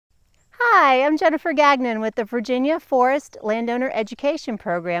Hi, I'm Jennifer Gagnon with the Virginia Forest Landowner Education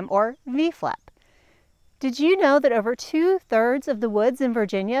Program, or VFLEP. Did you know that over 2/3 of the woods in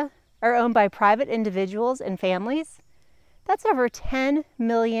Virginia are owned by private individuals and families? That's over 10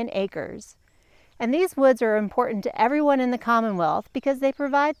 million acres. And these woods are important to everyone in the Commonwealth because they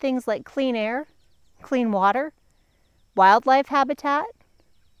provide things like clean air, clean water, wildlife habitat,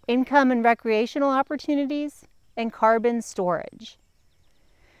 income and recreational opportunities, and carbon storage.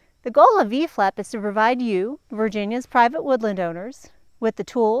 The goal of VFLEP is to provide you, Virginia's private woodland owners, with the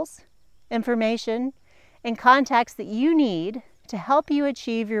tools, information, and contacts that you need to help you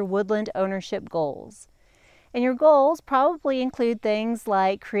achieve your woodland ownership goals. And your goals probably include things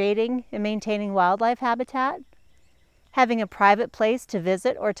like creating and maintaining wildlife habitat, having a private place to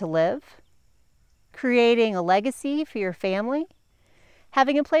visit or to live, creating a legacy for your family,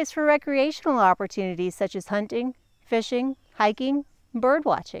 having a place for recreational opportunities such as hunting, fishing, hiking, bird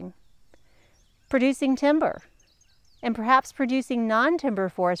watching, producing timber, and perhaps producing non-timber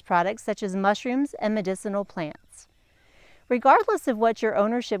forest products such as mushrooms and medicinal plants. Regardless of what your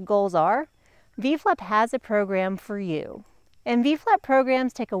ownership goals are, VFLEP has a program for you. And VFLEP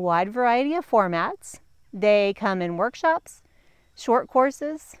programs take a wide variety of formats. They come in workshops, short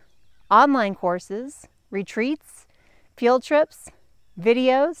courses, online courses, retreats, field trips,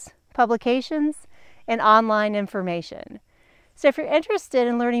 videos, publications, and online information. So if you're interested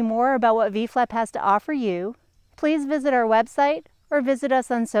in learning more about what VFLEP has to offer you, please visit our website or visit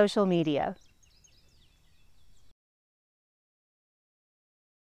us on social media.